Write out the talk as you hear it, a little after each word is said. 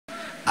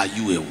Are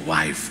you a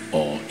wife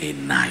or a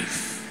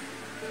knife?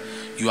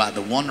 You are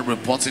the one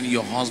reporting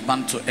your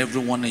husband to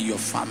everyone in your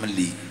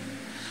family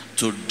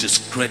to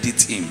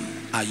discredit him.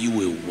 Are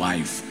you a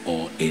wife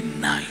or a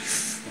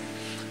knife?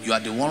 You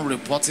are the one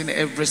reporting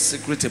every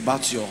secret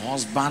about your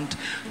husband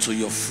to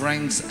your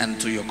friends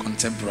and to your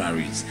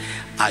contemporaries.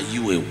 Are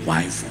you a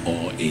wife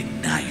or a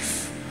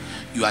knife?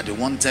 You are the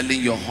one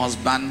telling your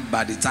husband,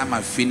 by the time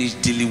I finish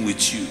dealing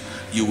with you,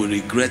 you will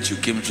regret you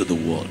came to the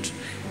world.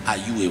 Are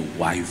you a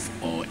wife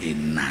or a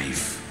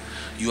knife?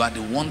 You are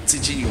the one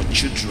teaching your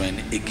children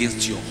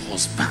against your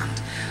husband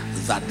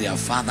that their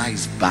father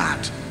is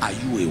bad. Are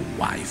you a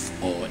wife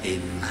or a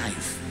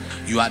knife?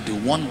 You are the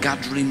one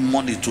gathering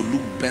money to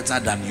look better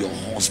than your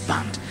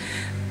husband.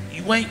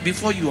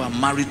 Before you are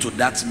married to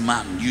that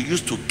man, you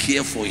used to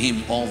care for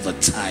him all the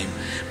time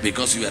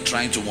because you are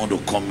trying to want to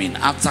come in.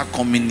 After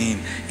coming in,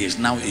 he's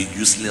now a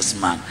useless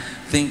man,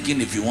 thinking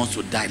if he wants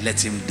to die,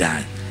 let him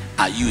die.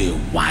 Are you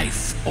a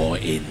wife or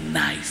a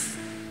knife?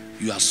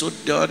 You are so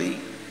dirty,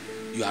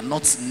 you are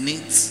not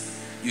neat,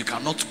 you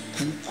cannot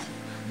cook,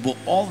 but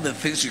all the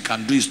things you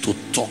can do is to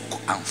talk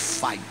and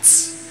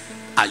fight.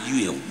 Are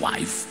you a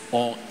wife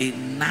or a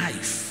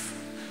knife?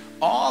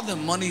 All the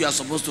money you are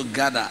supposed to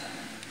gather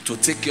to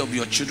take care of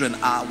your children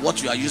are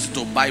what you are using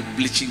to buy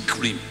bleaching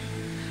cream.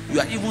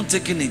 You are even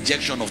taking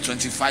injection of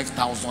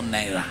 25,000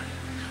 naira,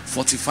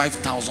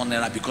 45,000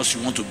 naira because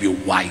you want to be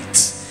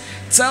white.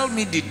 Tell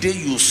me the day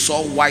you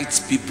saw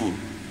white people,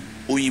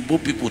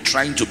 Oyinbo people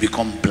trying to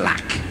become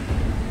black.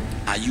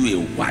 Are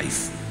you a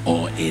wife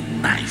or a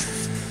knife?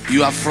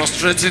 You are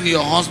frustrating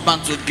your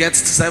husband to get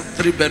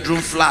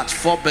 3-bedroom flats,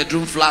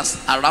 4-bedroom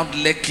flats around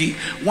Lekki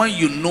when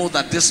you know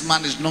that this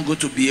man is not going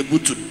to be able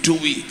to do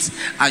it,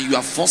 and you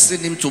are forcing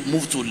him to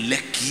move to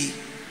Lekki.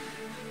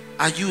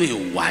 Are you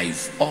a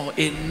wife or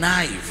a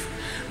knife?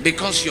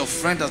 Because your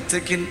friend has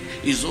taken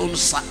his own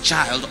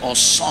child or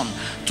son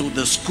to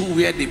the school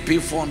where they pay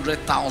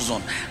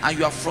 400,000, and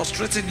you are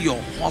frustrating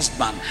your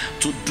husband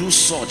to do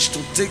such,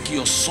 to take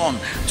your son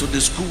to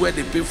the school where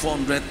they pay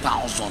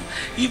 400,000.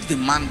 If the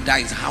man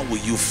dies, how will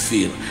you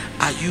feel?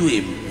 Are you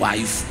a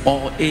wife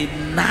or a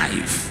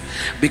knife?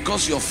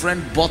 Because your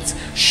friend bought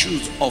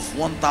shoes of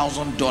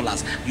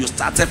 $1,000, you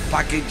started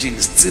packaging,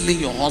 stealing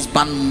your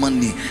husband's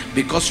money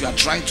because you are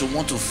trying to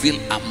want to feel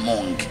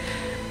among.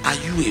 Are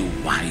you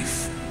a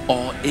wife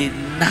or a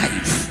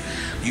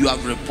knife? You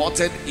have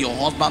reported your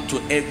husband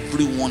to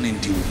everyone in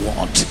the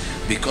world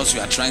because you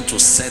are trying to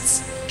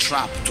set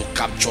trap to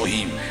capture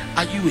him.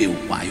 Are you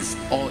a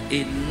wife or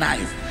a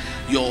knife?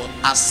 Your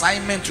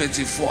assignment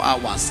 24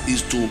 hours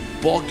is to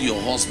bug your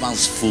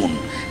husband's phone,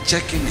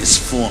 checking his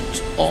phone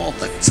all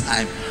the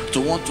time, to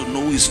want to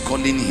know who is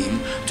calling him,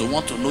 to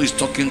want to know who is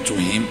talking to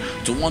him,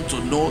 to want to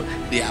know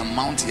the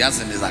amount he has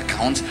in his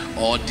account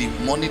or the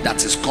money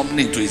that is coming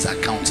into his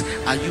account.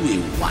 Are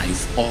you a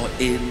wife or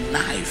a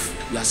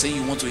knife? You are saying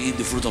you want to eat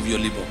the fruit of your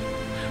labor.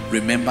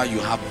 Remember, you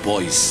have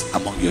boys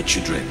among your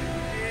children.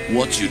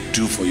 What you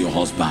do for your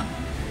husband,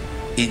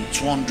 in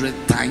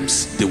 200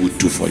 times they will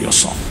do for your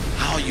son.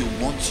 How you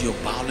want your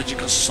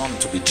biological son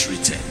to be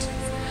treated,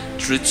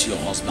 treat your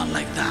husband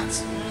like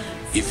that.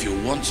 If you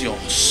want your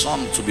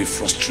son to be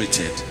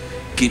frustrated,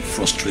 keep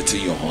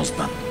frustrating your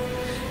husband.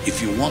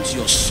 If you want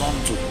your son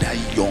to die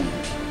young,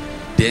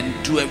 then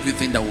do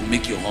everything that will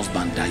make your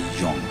husband die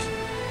young.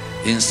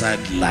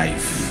 Inside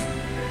life,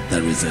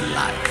 there is a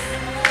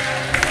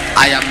life.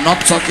 I am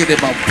not talking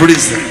about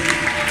prison,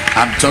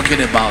 I'm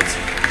talking about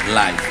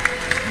life.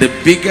 The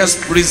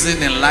biggest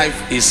prison in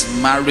life is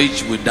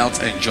marriage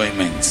without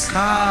enjoyment.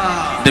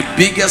 The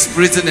biggest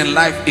prison in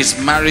life is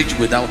marriage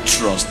without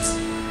trust.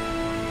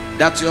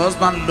 That your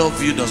husband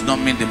loves you does not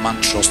mean the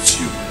man trusts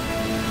you.